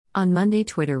On Monday,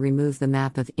 Twitter removed the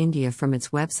map of India from its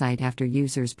website after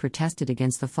users protested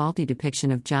against the faulty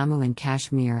depiction of Jammu and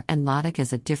Kashmir and Ladakh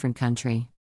as a different country.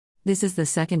 This is the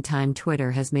second time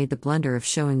Twitter has made the blunder of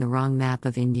showing the wrong map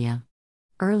of India.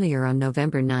 Earlier on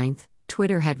November 9,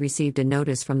 Twitter had received a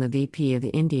notice from the VP of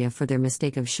India for their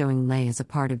mistake of showing Leh as a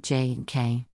part of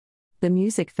J&K. The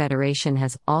Music Federation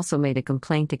has also made a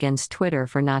complaint against Twitter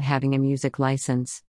for not having a music license.